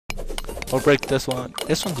Or break this one.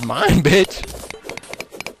 This one's mine, bitch.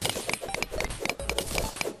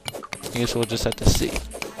 I guess we'll just have to see.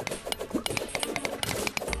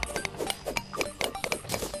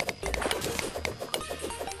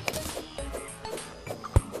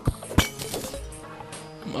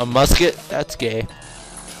 A musket? That's gay.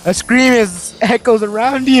 A scream echoes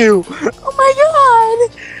around you. Oh my god!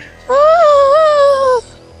 Ah!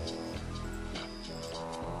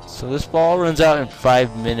 So this ball runs out in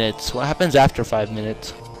 5 minutes. What happens after 5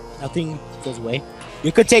 minutes? Nothing goes away.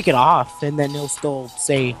 You could take it off, and then it'll still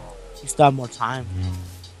say you still have more time.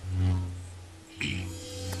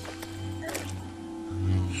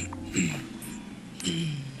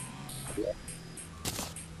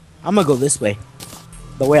 I'm gonna go this way.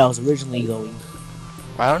 The way I was originally going.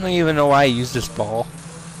 I don't even know why I used this ball.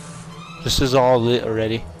 This is all lit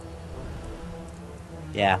already.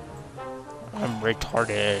 Yeah. I'm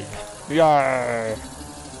retarded. Yeah.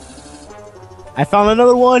 I found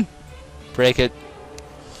another one. Break it.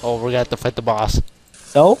 Oh, we're gonna have to fight the boss.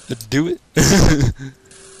 So? Let's do it.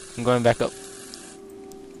 I'm going back up.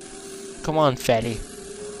 Come on, fatty.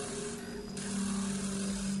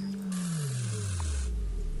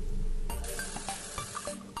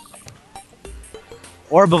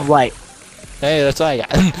 Orb of light. Hey, that's all I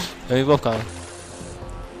got. Let me both on.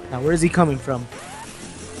 Now, where is he coming from?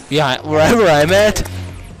 Yeah, wherever I'm at.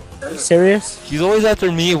 Are you serious? He's always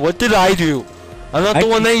after me. What did I do? I'm not the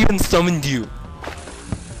one that even summoned you.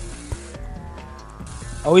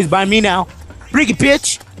 Oh, he's by me now. Bring it,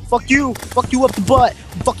 bitch! Fuck you! Fuck you up the butt!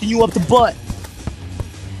 I'm fucking you up the butt!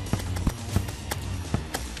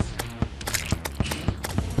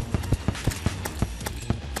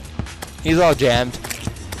 He's all jammed.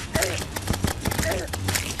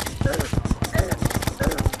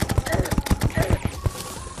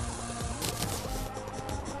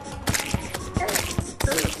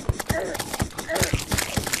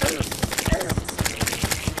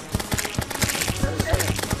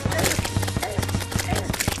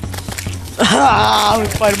 Ah,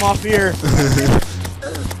 let's fight him off here.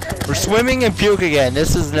 We're swimming in puke again.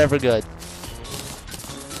 This is never good.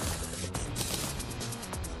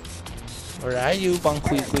 Where are you,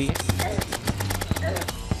 Bunkwee?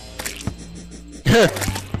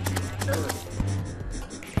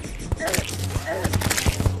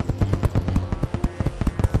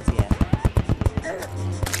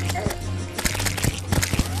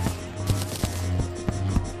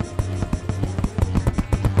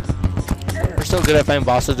 We're so good at fighting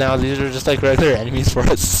bosses now. These are just like regular enemies for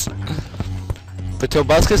us. But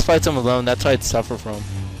Tobuscus fights them alone. That's why I'd suffer from.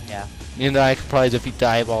 Yeah. Even though I could probably defeat the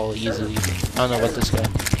eyeball easily. I don't know about this guy.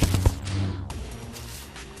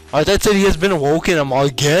 Oh, that said he has been awoken. I'm all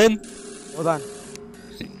again. Hold on.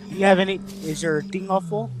 You have any? Is your thing all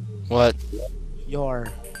full? What? Your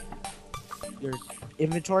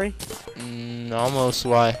inventory? Almost.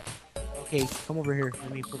 Why? Okay, come over here.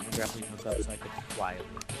 Let me put my grappling hook up so I can fly over.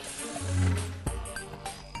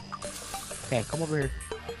 Okay, come over here.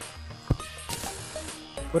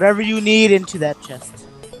 Whatever you need into that chest.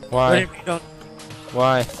 Why? Whatever you don't.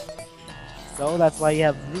 Why? So that's why you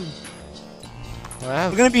have room. Wow.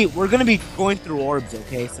 We're gonna be going through orbs,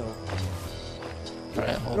 okay? So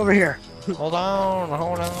Alright, get over here. hold on,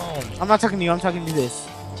 hold on. I'm not talking to you. I'm talking to this.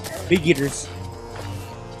 Big eaters.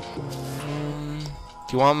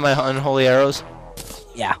 Do you want my unholy arrows?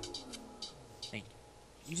 Yeah. Thank you.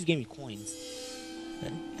 You just gave me coins.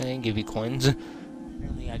 I didn't give you coins.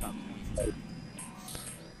 Apparently I got coins.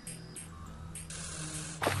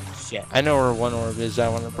 Shit. I know where one orb is I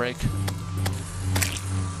want to break.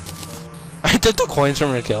 I took the coins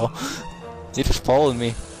from her kill. They just followed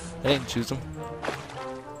me. I didn't choose them.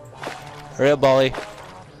 Hurry up, Bolly.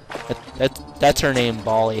 That's her name,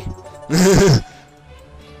 Bolly.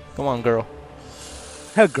 Come on, girl.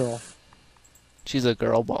 A girl. She's a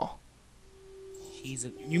girl ball.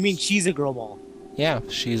 You mean she's a girl ball? Yeah,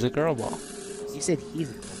 she's a girl ball. You said he's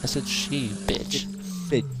a girl. I said she, bitch.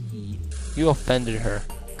 Said he. You offended her.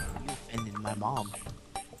 You offended my mom.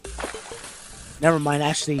 Never mind,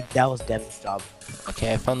 actually, that was Devin's job.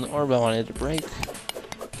 Okay, I found the orb I wanted to break.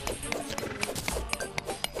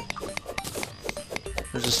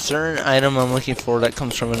 There's a certain item I'm looking for that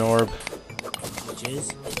comes from an orb. Which is?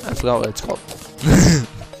 I forgot what it's called.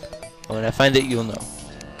 When I find it, you'll know.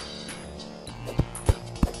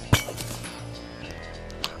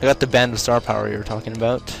 I got the band of star power you were talking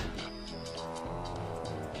about.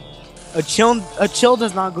 A chill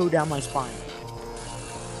does not go down my spine.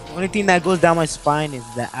 The only thing that goes down my spine is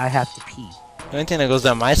that I have to pee. The only thing that goes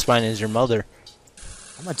down my spine is your mother.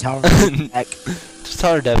 I'm a tower back. Just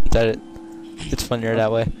tell her Devin said it. It's funnier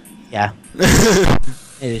that way. Yeah.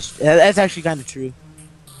 It is. That's actually kind of true.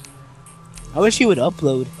 I wish he would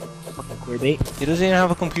upload. Fucking queerbait. He doesn't even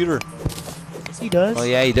have a computer. Yes, he does. Oh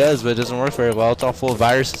yeah, he does, but it doesn't work very well. It's all full of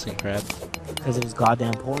viruses and crap. Because of his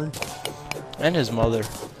goddamn porn. And his mother.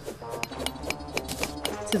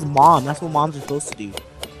 It's his mom. That's what moms are supposed to do.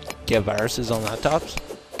 Get viruses on laptops?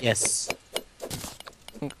 Yes.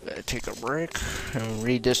 I'm gonna take a break and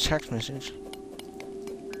read this text message.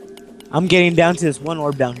 I'm getting down to this one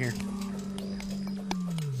orb down here.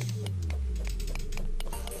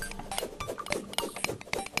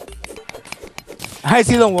 I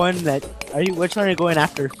see the one that. Which one are you going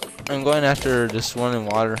after? I'm going after this one in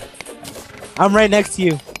water. I'm right next to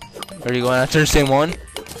you. Are you going after the same one?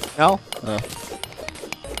 No. Oh.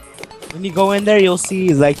 When you go in there, you'll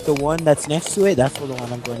see like the one that's next to it. That's the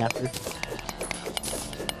one I'm going after.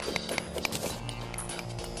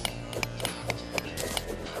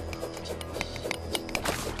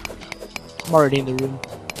 I'm already in the room.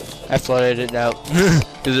 I flooded it out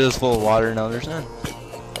because it was full of water. Now there's none.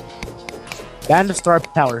 Band of Star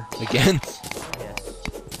Power. Again?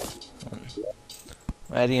 Yes.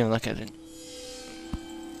 I didn't even look at it.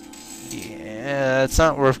 Yeah, it's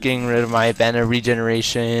not worth getting rid of my Band of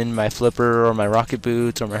Regeneration, my Flipper, or my Rocket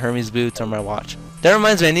Boots, or my Hermes Boots, or my watch. That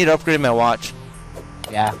reminds me, I need to upgrade my watch.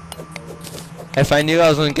 Yeah. If I knew I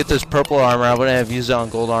was going to get this purple armor, I wouldn't have used it on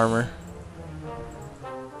gold armor.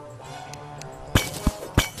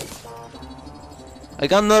 I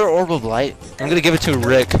got another orb of light. I'm going to give it to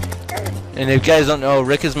Rick. And if you guys don't know,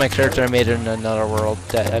 Rick is my character I made in another world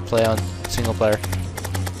that I play on single player.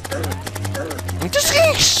 I'm just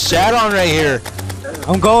getting shat on right here.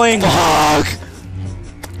 I'm going. Fuck!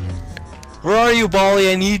 Where are you, Bali?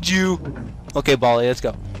 I need you. Okay, Bali, let's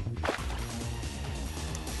go.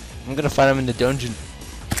 I'm gonna fight him in the dungeon.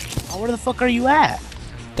 Oh, where the fuck are you at?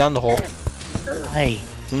 Down the hole. Hey.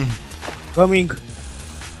 Coming.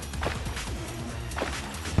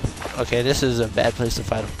 Okay, this is a bad place to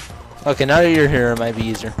fight him. Okay, now that you're here, it might be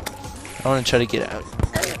easier. I want to try to get out.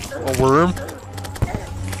 A worm?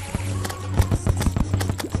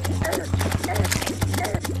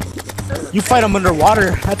 You fight him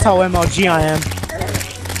underwater. That's how MLG I am.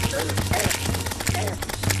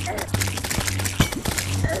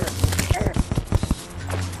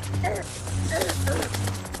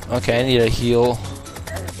 Okay, I need a heal.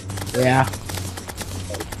 Yeah.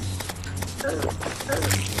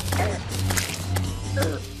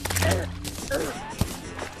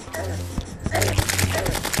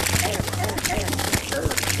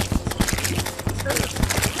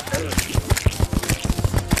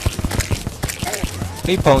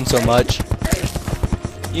 We pwn so much.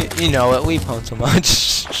 You know it, we pwn so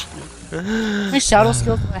much. How many shadow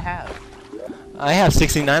skills do I have? I have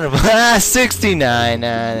 69 of them. 69!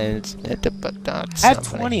 I have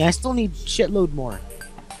 20. I still need shitload more.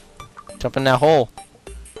 Jump in that hole.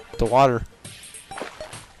 The water.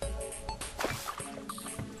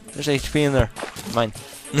 There's HP in there. Mine.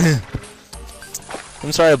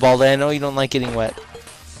 I'm sorry, Baldy. I know you don't like getting wet.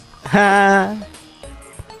 Ha!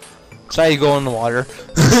 Sorry you go in the water.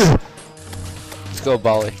 Let's go,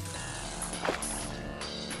 Baldy.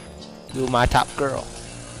 You my top girl.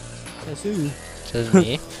 That's who. Says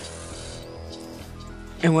me.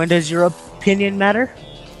 And when does your opinion matter?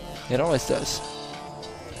 It always does.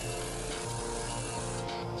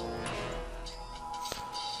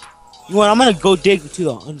 You know what? I'm gonna go dig to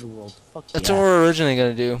the underworld. Fuck That's yeah. what we're originally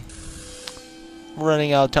gonna do. We're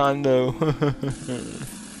running out of time though.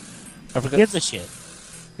 I forgot. Gives a shit.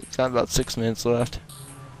 It's got about 6 minutes left.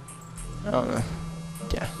 I don't know.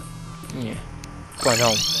 Yeah. Yeah. Going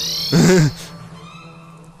home.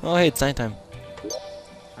 Oh hey, it's nighttime.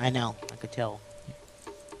 I know. I could tell.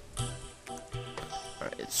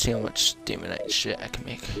 Alright, let's see how much demonite shit I can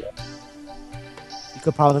make. You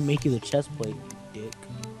could probably make you the chest plate, you dick.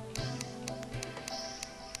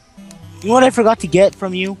 You know what I forgot to get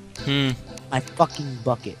from you? My fucking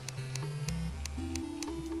bucket.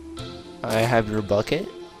 I have your bucket?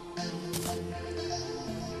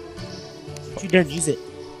 You didn't use it.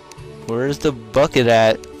 Where's the bucket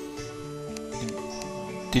at?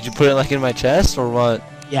 Did you put it like in my chest or what?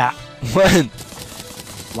 Yeah. When?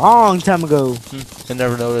 Long time ago. I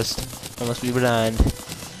never noticed. I must be blind.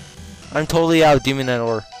 I'm totally out of demonite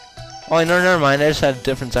ore. Oh, no, never mind. I just had a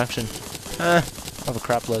different section. I have a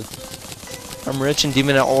crap load. I'm rich in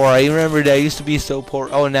demonite ore. I remember that I used to be so poor.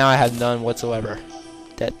 Oh, now I have none whatsoever.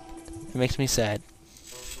 That makes me sad.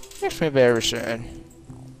 Makes me very sad.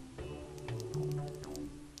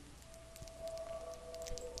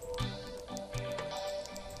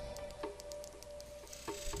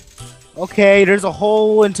 Okay, there's a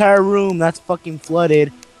whole entire room that's fucking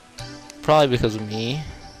flooded. Probably because of me.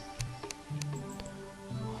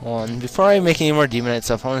 Hold on. Before I make any more Demonite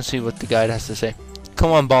stuff, I want to see what the guide has to say.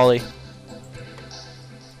 Come on, Bali.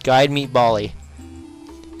 Guide meet Bali.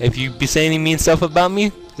 If you be saying any mean stuff about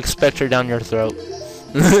me, expect her down your throat.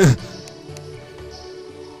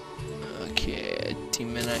 Okay,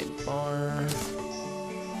 Demonite bar.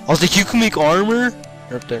 I was like, you can make armor?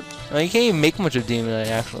 They're up there. Oh, you can't even make much of Demonite,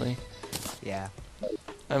 actually. Yeah.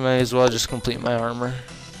 I might as well just complete my armor.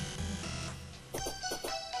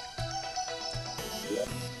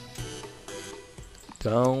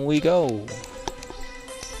 Down we go.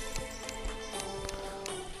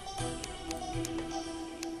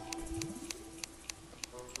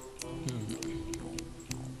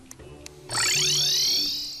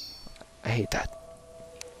 I hate that.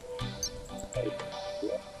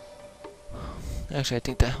 Actually, I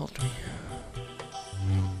think that helped me.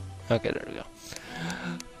 Okay, there we go.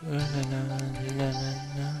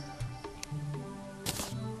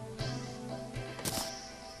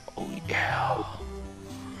 Oh yeah.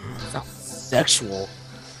 Sounds sexual.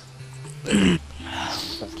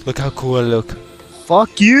 Look how cool I look.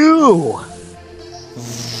 Fuck you!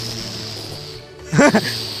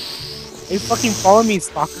 Hey, fucking follow me,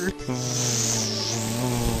 stalker.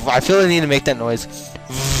 I feel I need to make that noise.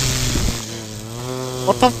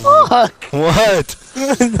 What the fuck? What?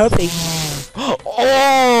 Nothing.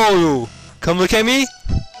 Oh! Come look at me.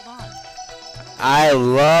 I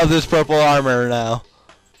love this purple armor now.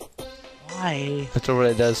 Why? That's what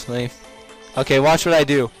it does for me. Okay, watch what I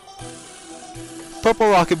do. Purple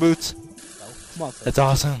rocket boots. Come on, That's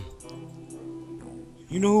awesome.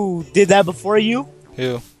 you know who did that before you?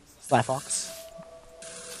 Who? Sly Fox.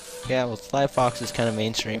 Yeah, well, Sly Fox is kind of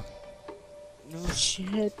mainstream. No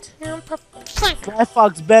shit. Sly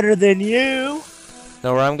Fox better than you.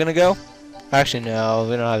 Know where I'm gonna go? Actually, no,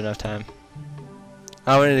 we don't have enough time.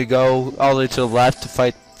 I wanted to go all the way to the left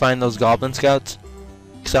to find those Goblin Scouts.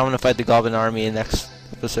 Because I want to fight the Goblin Army in next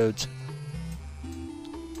episodes.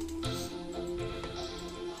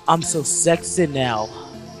 I'm so sexy now.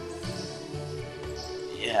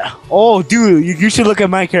 Yeah. Oh, dude, you should look at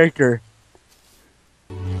my character.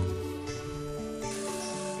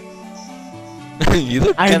 You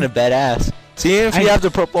look kind of badass. See, if you have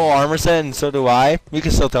the purple armor set and so do I, you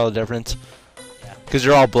can still tell the difference. Because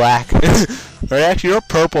you're all black. Or actually, you're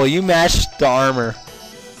purple. You match the armor.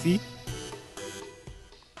 See?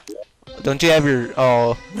 Don't you have your...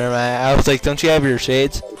 Oh, never mind. I was like, don't you have your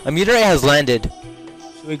shades? A meteorite has landed.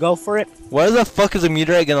 Should we go for it? Where the fuck is a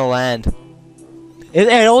meteorite gonna land?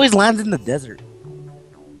 It always lands in the desert.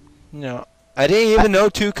 No. I didn't even know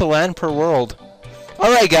 2 could land per world.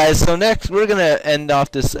 Alright guys, so next we're gonna end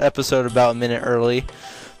off this episode about a minute early.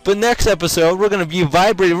 But next episode we're gonna be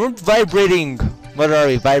vibrating. We're vibrating. What are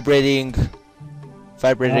we? Vibrating.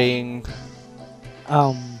 Vibrating.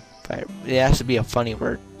 It has to be a funny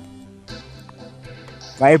word.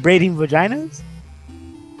 Vibrating vaginas?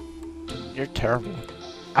 You're terrible.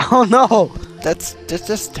 Oh no! That's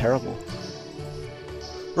just terrible.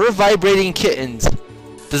 We're vibrating kittens.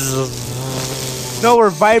 No, we're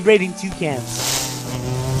vibrating toucans.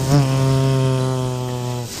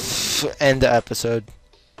 End the episode.